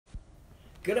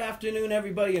Good afternoon,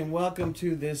 everybody, and welcome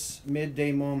to this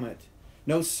midday moment.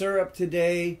 No syrup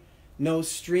today, no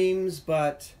streams,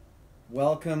 but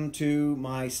welcome to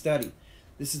my study.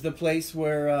 This is the place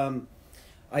where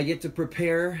I get to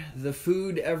prepare the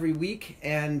food every week,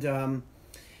 and I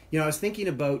was thinking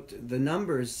about the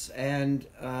numbers, and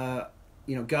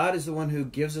God is the one who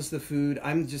gives us the food.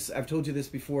 I've told you this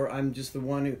before, I'm just the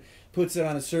one who puts it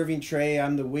on a serving tray.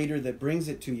 I'm the waiter that brings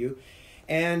it to you.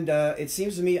 And it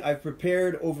seems to me I've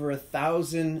prepared over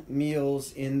 1,000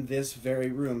 meals in this very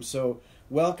room. So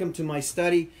welcome to my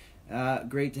study.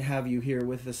 Great to have you here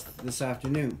with us this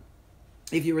afternoon.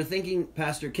 If you were thinking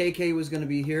Pastor KK was going to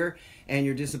be here and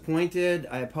you're disappointed,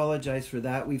 I apologize for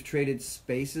that. We've traded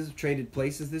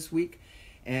places this week.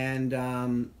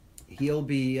 And he'll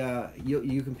be,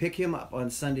 you can pick him up on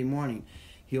Sunday morning.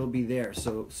 He'll be there.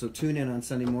 So tune in on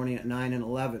Sunday morning at 9 and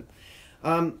 11.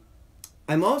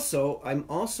 I'm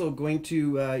also going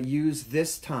to use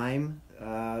this time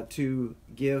to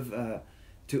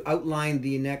outline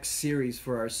the next series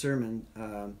for our sermon,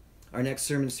 our next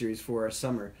sermon series for our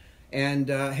summer. And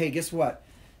hey, guess what?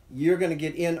 You're going to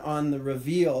get in on the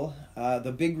reveal,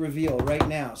 the big reveal right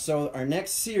now. So our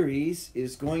next series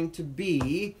is going to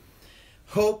be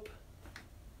Hope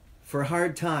for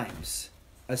Hard Times,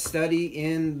 a study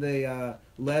in the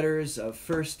letters of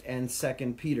 1st and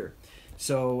 2nd Peter.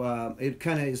 So it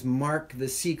kind of is Mark the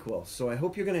sequel. So I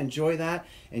hope you're going to enjoy that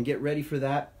and get ready for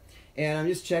that. And I'm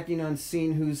just checking on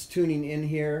seeing who's tuning in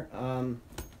here.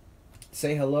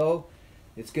 Say hello.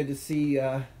 It's good to see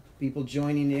people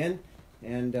joining in,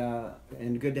 and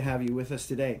good to have you with us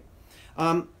today.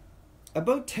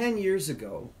 About 10 years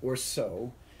ago or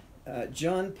so,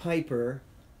 John Piper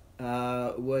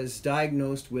was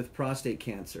diagnosed with prostate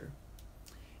cancer.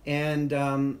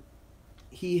 And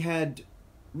he had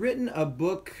written a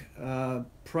book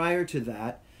prior to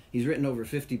that. He's written over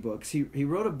 50 books. He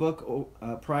wrote a book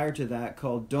prior to that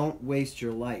called Don't Waste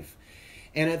Your Life.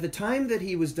 And at the time that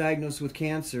he was diagnosed with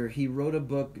cancer, he wrote a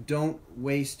book, Don't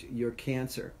Waste Your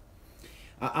Cancer.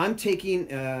 I'm taking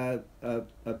a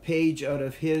page out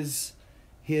of his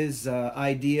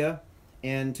idea,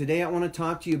 and today I want to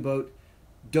talk to you about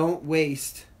don't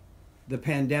waste the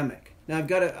pandemic. Now, I've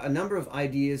got a number of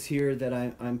ideas here that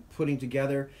I'm putting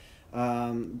together.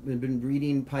 I've been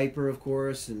reading Piper, of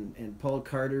course, and Paul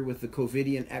Carter with the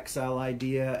COVIDian exile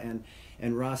idea,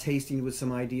 and Ross Hastings with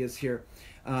some ideas here.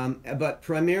 But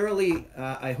primarily,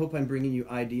 I hope I'm bringing you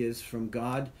ideas from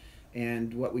God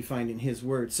and what we find in His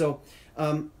Word. So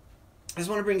I just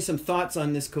want to bring some thoughts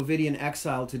on this COVIDian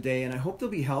exile today, and I hope they'll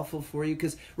be helpful for you,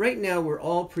 because right now we're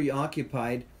all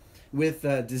preoccupied with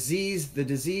the disease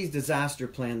disaster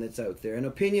plan that's out there. And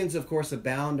opinions, of course,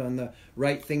 abound on the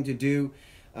right thing to do.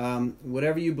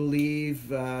 Whatever you believe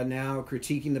now,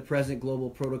 critiquing the present global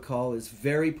protocol is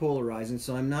very polarizing,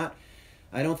 so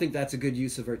I don't think that's a good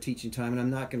use of our teaching time, and I'm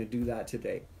not going to do that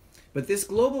today. But this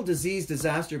global disease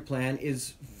disaster plan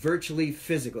is virtually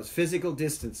physical. It's physical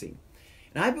distancing.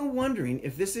 And I've been wondering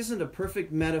if this isn't a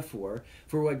perfect metaphor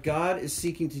for what God is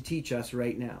seeking to teach us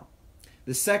right now.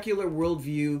 The secular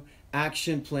worldview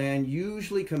action plan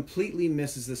usually completely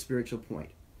misses the spiritual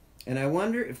point. And I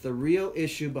wonder if the real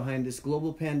issue behind this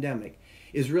global pandemic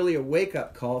is really a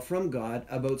wake-up call from God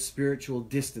about spiritual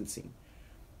distancing.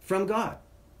 From God.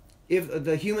 If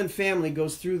the human family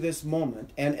goes through this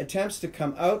moment and attempts to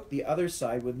come out the other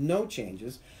side with no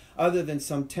changes other than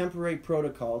some temporary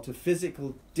protocol to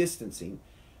physical distancing,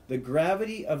 the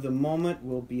gravity of the moment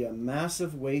will be a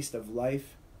massive waste of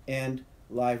life and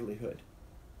livelihood.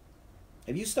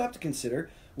 Have you stopped to consider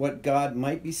what God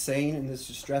might be saying in this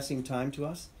distressing time to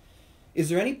us? Is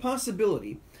there any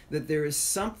possibility that there is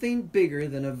something bigger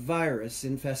than a virus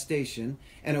infestation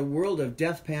and a world of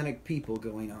death panic people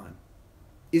going on?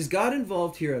 Is God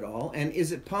involved here at all? And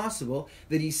is it possible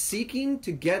that He's seeking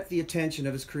to get the attention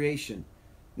of His creation,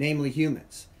 namely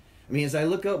humans? I mean, as I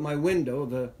look out my window,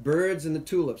 the birds and the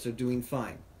tulips are doing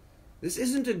fine. This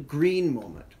isn't a green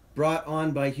moment brought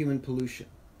on by human pollution.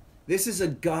 This is a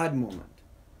God moment.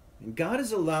 And God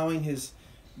is allowing His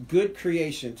good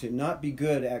creation to not be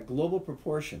good at global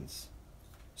proportions.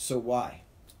 So why?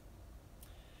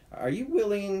 Are you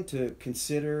willing to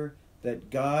consider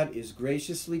that God is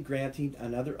graciously granting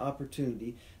another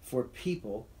opportunity for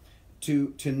people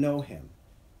to know Him?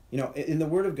 You know, in the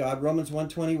Word of God, Romans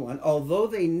 1:21, although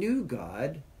they knew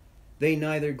God, they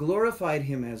neither glorified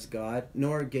Him as God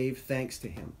nor gave thanks to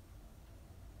Him.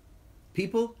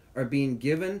 People are being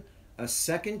given a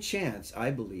second chance,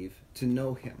 I believe, to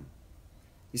know Him.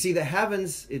 You see, the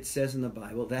heavens, it says in the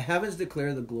Bible, the heavens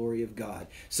declare the glory of God.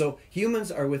 So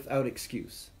humans are without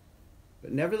excuse.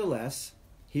 But nevertheless,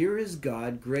 Here is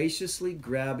God graciously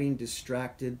grabbing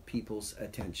distracted people's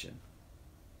attention.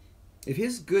 If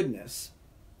his goodness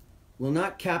will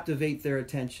not captivate their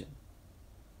attention,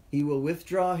 he will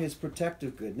withdraw his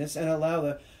protective goodness and allow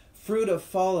the fruit of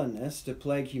fallenness to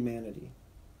plague humanity.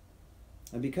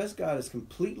 And because God is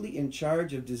completely in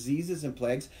charge of diseases and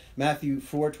plagues, Matthew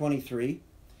 4:23,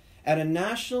 at a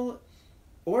national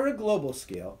or a global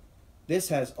scale, this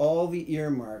has all the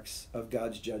earmarks of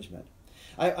God's judgment.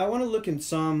 I want to look in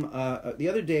Psalm. The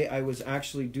other day I was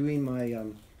actually doing my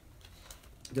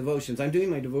devotions. I'm doing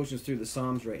my devotions through the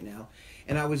Psalms right now.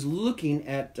 And I was looking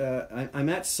at, I'm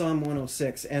at Psalm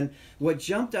 106. And what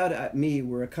jumped out at me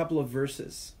were a couple of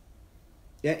verses.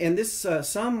 And this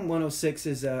Psalm 106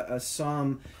 is a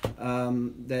psalm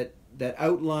that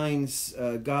outlines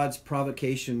God's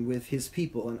provocation with his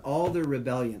people and all their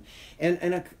rebellion.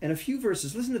 And a few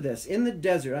verses. Listen to this. In the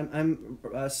desert, I'm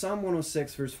Psalm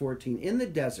 106, verse 14. In the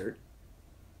desert,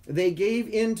 they gave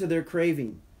in to their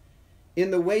craving.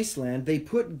 In the wasteland, they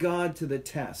put God to the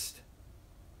test.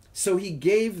 So he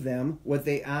gave them what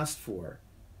they asked for,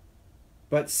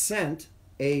 but sent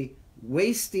a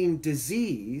wasting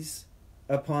disease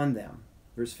upon them.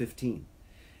 Verse 15.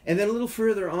 And then a little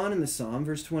further on in the psalm,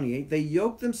 verse 28, they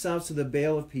yoked themselves to the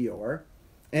Baal of Peor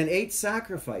and ate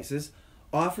sacrifices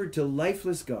offered to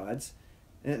lifeless gods,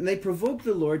 and they provoked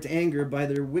the Lord to anger by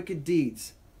their wicked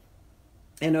deeds.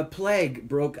 And a plague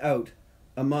broke out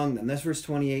among them. That's verse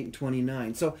 28 and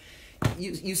 29. So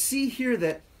you see here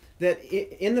that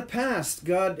in the past,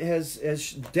 God has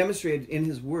demonstrated in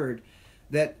his word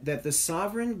that the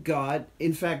sovereign God,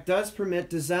 in fact, does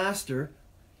permit disaster,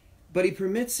 but he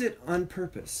permits it on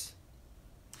purpose.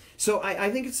 So I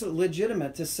think it's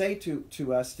legitimate to say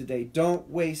to us today, don't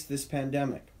waste this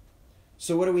pandemic.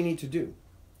 So what do we need to do?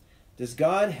 Does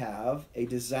God have a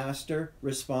disaster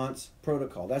response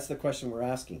protocol? That's the question we're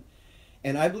asking.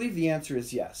 And I believe the answer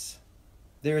is yes.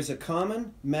 There is a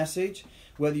common message,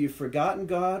 whether you've forgotten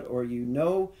God or you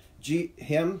know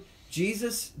him.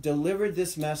 Jesus delivered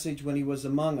this message when he was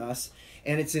among us,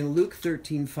 and it's in Luke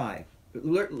 13:5.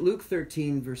 Luke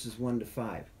 13, verses 1 to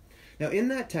 5. Now, in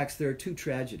that text, there are two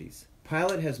tragedies.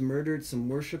 Pilate has murdered some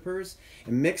worshippers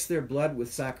and mixed their blood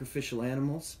with sacrificial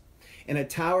animals, and a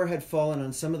tower had fallen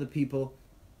on some of the people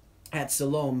at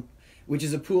Siloam, which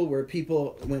is a pool where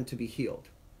people went to be healed.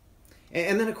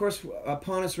 And then, of course,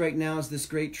 upon us right now is this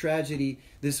great tragedy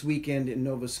this weekend in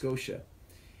Nova Scotia.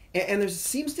 And there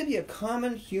seems to be a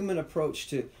common human approach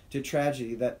to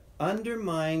tragedy that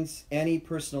undermines any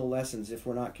personal lessons if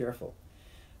we're not careful.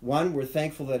 One, we're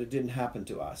thankful that it didn't happen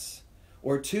to us.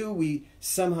 Or two, we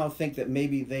somehow think that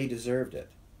maybe they deserved it.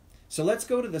 So let's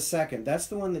go to the second. That's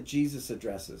the one that Jesus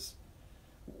addresses.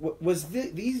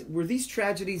 Were these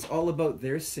tragedies all about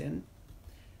their sin?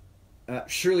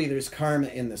 Surely there's karma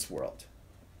in this world.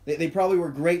 They probably were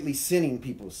greatly sinning,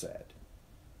 people said.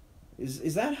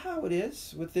 Is that how it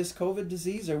is with this COVID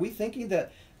disease? Are we thinking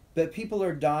that people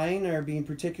are dying or being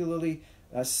particularly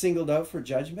singled out for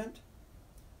judgment?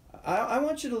 I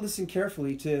want you to listen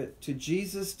carefully to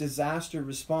Jesus' disaster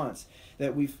response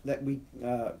that we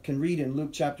can read in Luke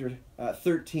chapter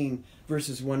 13,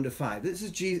 verses 1 to 5. This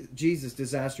is Jesus'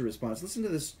 disaster response. Listen to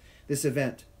this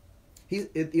event.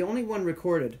 The only one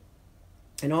recorded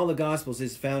in all the Gospels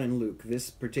is found in Luke,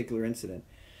 this particular incident.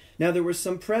 Now there were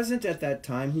some present at that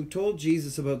time who told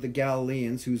Jesus about the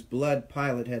Galileans whose blood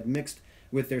Pilate had mixed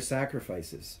with their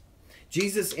sacrifices.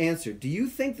 Jesus answered, "Do you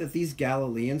think that these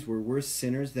Galileans were worse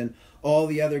sinners than all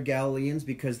the other Galileans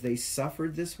because they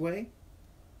suffered this way?"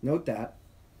 Note that.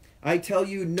 "I tell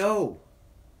you, no.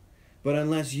 But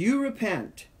unless you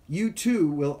repent, you too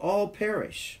will all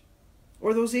perish."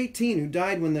 Or those 18 who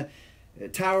died when the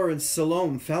tower in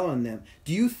Siloam fell on them.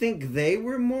 Do you think they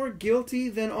were more guilty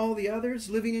than all the others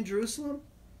living in Jerusalem?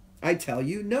 I tell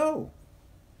you, no.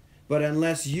 But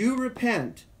unless you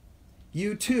repent,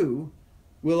 you too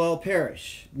will all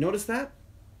perish. Notice that?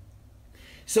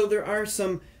 So there are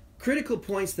some critical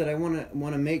points that I want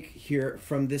to make here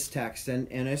from this text, and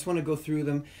I just want to go through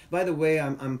them. By the way,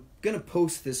 I'm going to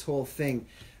post this whole thing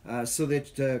so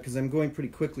that, because I'm going pretty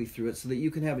quickly through it, so that you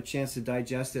can have a chance to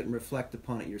digest it and reflect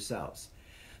upon it yourselves.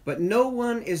 But no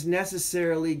one is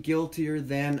necessarily guiltier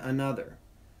than another.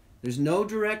 There's no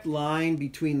direct line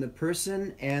between the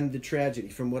person and the tragedy,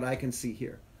 from what I can see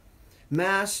here.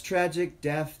 Mass tragic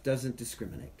death doesn't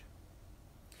discriminate.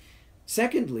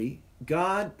 Secondly,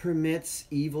 God permits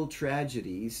evil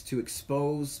tragedies to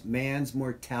expose man's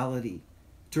mortality,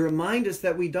 to remind us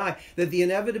that we die, that the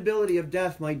inevitability of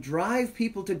death might drive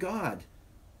people to God.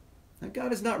 Now,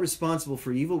 God is not responsible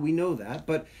for evil, we know that,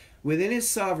 but within his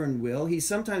sovereign will, he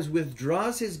sometimes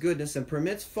withdraws his goodness and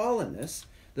permits fallenness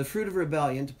the fruit of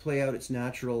rebellion to play out its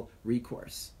natural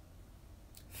recourse.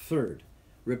 Third,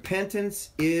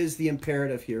 repentance is the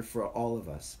imperative here for all of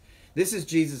us. This is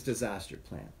Jesus' disaster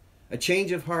plan. A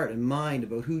change of heart and mind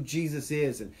about who Jesus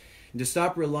is and to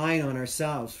stop relying on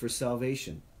ourselves for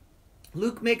salvation.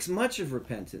 Luke makes much of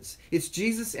repentance. It's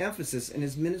Jesus' emphasis in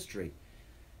his ministry.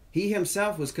 He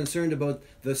himself was concerned about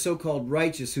the so-called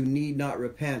righteous who need not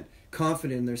repent,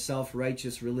 confident in their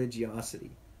self-righteous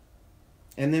religiosity.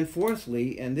 And then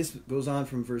fourthly, and this goes on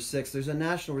from verse 6, there's a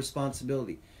national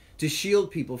responsibility to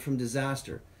shield people from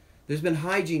disaster. There's been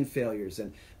hygiene failures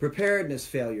and preparedness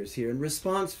failures here and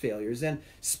response failures and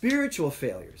spiritual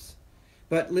failures.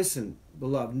 But listen,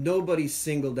 beloved, nobody's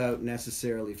singled out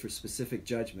necessarily for specific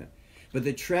judgment. But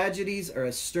the tragedies are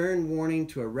a stern warning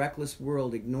to a reckless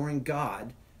world ignoring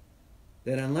God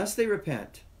that unless they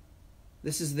repent,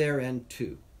 this is their end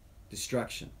too,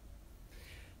 destruction.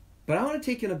 But I want to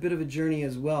take in a bit of a journey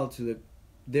as well to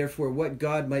therefore what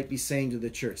God might be saying to the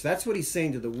church. That's what he's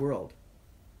saying to the world.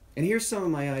 And here's some of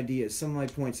my ideas, some of my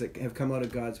points that have come out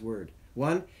of God's word.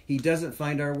 1, he doesn't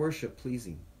find our worship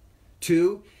pleasing.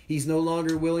 2, he's no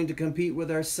longer willing to compete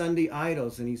with our Sunday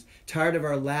idols, and he's tired of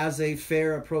our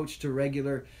laissez-faire approach to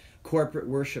regular corporate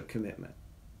worship commitment.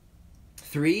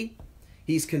 3,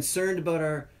 he's concerned about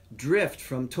our drift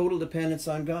from total dependence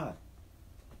on God,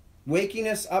 waking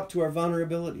us up to our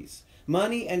vulnerabilities.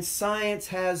 Money and science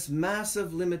has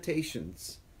massive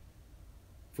limitations.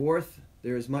 4th,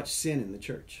 there is much sin in the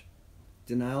church.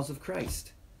 Denials of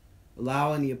Christ,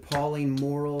 allowing the appalling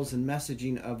morals and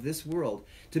messaging of this world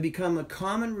to become a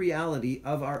common reality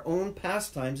of our own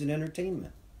pastimes and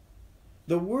entertainment.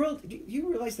 The world, do you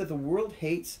realize that the world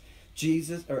hates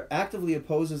Jesus or actively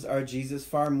opposes our Jesus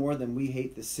far more than we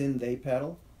hate the sin they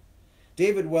peddle?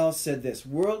 David Wells said this: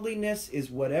 worldliness is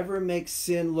whatever makes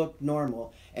sin look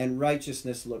normal and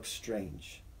righteousness look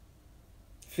strange.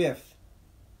 5th,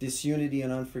 disunity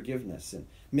and unforgiveness and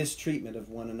mistreatment of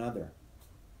one another.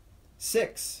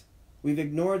 6, we've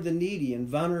ignored the needy and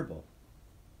vulnerable.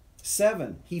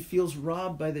 7, he feels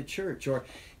robbed by the church, or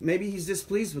maybe he's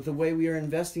displeased with the way we are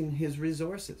investing his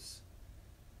resources.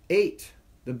 8,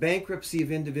 the bankruptcy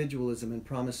of individualism and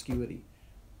promiscuity,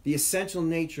 the essential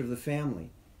nature of the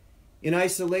family. In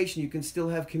isolation, you can still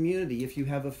have community if you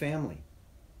have a family.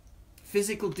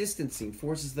 Physical distancing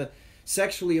forces the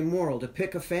sexually immoral to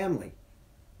pick a family.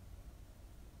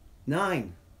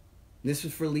 9, this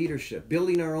is for leadership,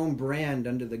 building our own brand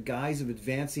under the guise of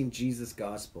advancing Jesus'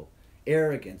 gospel.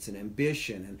 Arrogance and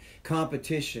ambition and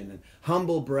competition and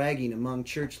humble bragging among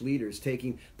church leaders,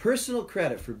 taking personal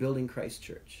credit for building Christ's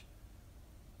church.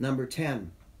 Number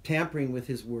 10, tampering with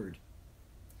his word.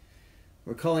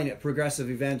 We're calling it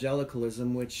progressive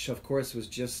evangelicalism, which of course was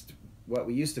just what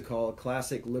we used to call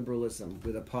classic liberalism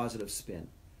with a positive spin.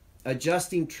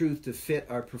 Adjusting truth to fit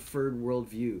our preferred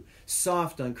worldview,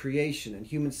 soft on creation and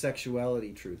human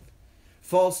sexuality truth.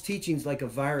 False teachings like a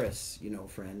virus,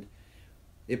 friend.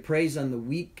 It preys on the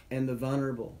weak and the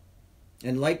vulnerable.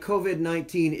 And like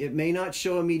COVID-19, it may not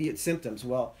show immediate symptoms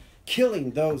while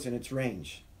killing those in its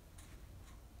range.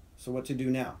 So what to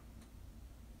do now?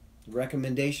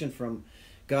 Recommendation from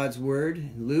God's word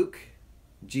in Luke.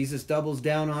 Jesus doubles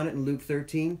down on it in Luke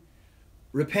 13.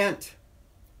 Repent.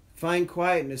 Find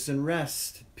quietness and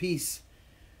rest, peace.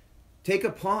 Take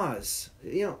a pause.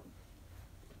 It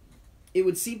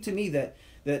would seem to me that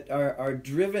our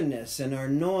drivenness and our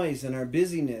noise and our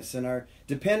busyness and our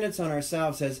dependence on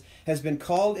ourselves has been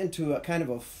called into a kind of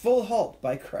a full halt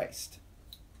by Christ,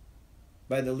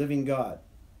 by the living God,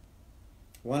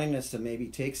 wanting us to maybe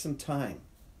take some time,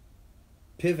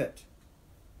 pivot.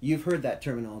 You've heard that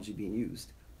terminology being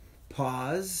used.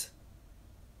 Pause.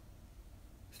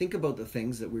 Think about the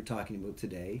things that we're talking about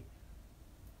today.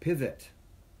 Pivot.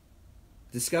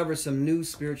 Discover some new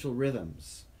spiritual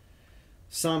rhythms.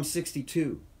 Psalm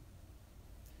 62.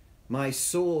 My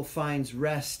soul finds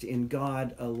rest in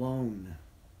God alone.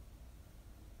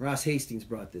 Ross Hastings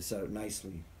brought this out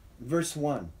nicely. Verse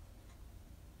 1.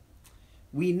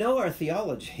 We know our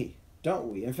theology,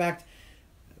 don't we? In fact,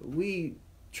 we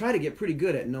try to get pretty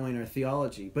good at knowing our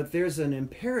theology, but there's an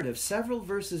imperative several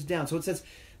verses down. So it says,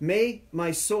 may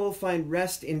my soul find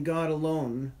rest in God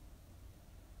alone.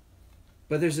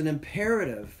 But there's an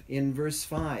imperative in verse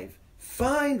 5.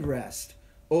 Find rest,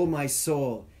 O my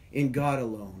soul, in God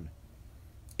alone.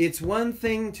 It's one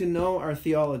thing to know our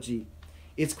theology.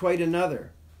 It's quite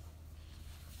another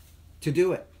to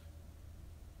do it.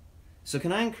 So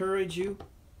can I encourage you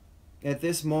at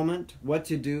this moment what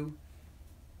to do?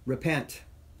 Repent.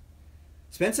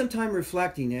 Spend some time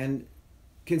reflecting and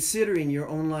considering your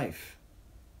own life.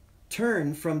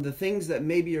 Turn from the things that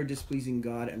maybe are displeasing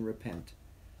God and repent.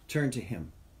 Turn to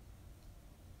Him.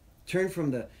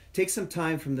 Take some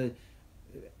time from the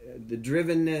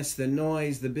drivenness, the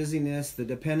noise, the busyness, the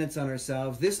dependence on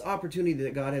ourselves, this opportunity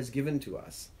that God has given to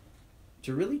us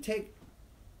to really take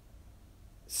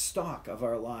stock of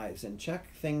our lives and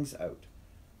check things out.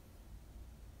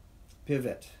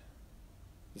 Pivot.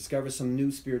 Discover some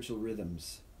new spiritual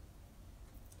rhythms.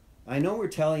 I know we're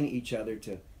telling each other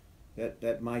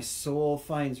that my soul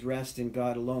finds rest in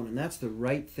God alone, and that's the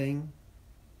right thing.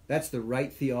 That's the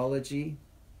right theology.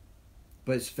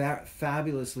 But it's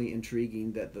fabulously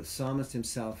intriguing that the psalmist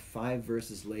himself, 5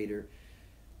 verses later,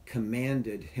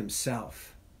 commanded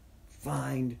himself,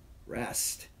 find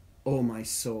rest, O my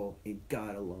soul, in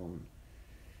God alone.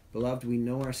 Beloved, we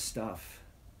know our stuff,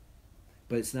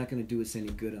 but it's not going to do us any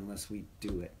good unless we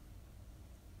do it.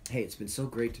 Hey, it's been so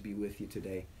great to be with you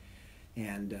today.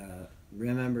 And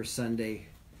remember Sunday,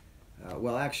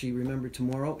 remember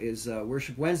tomorrow is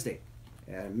Worship Wednesday.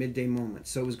 Midday moment.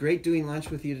 So it was great doing lunch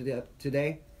with you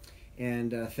today,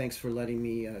 and thanks for letting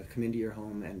me come into your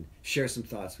home and share some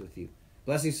thoughts with you.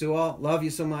 Blessings to all. Love you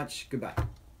so much. Goodbye.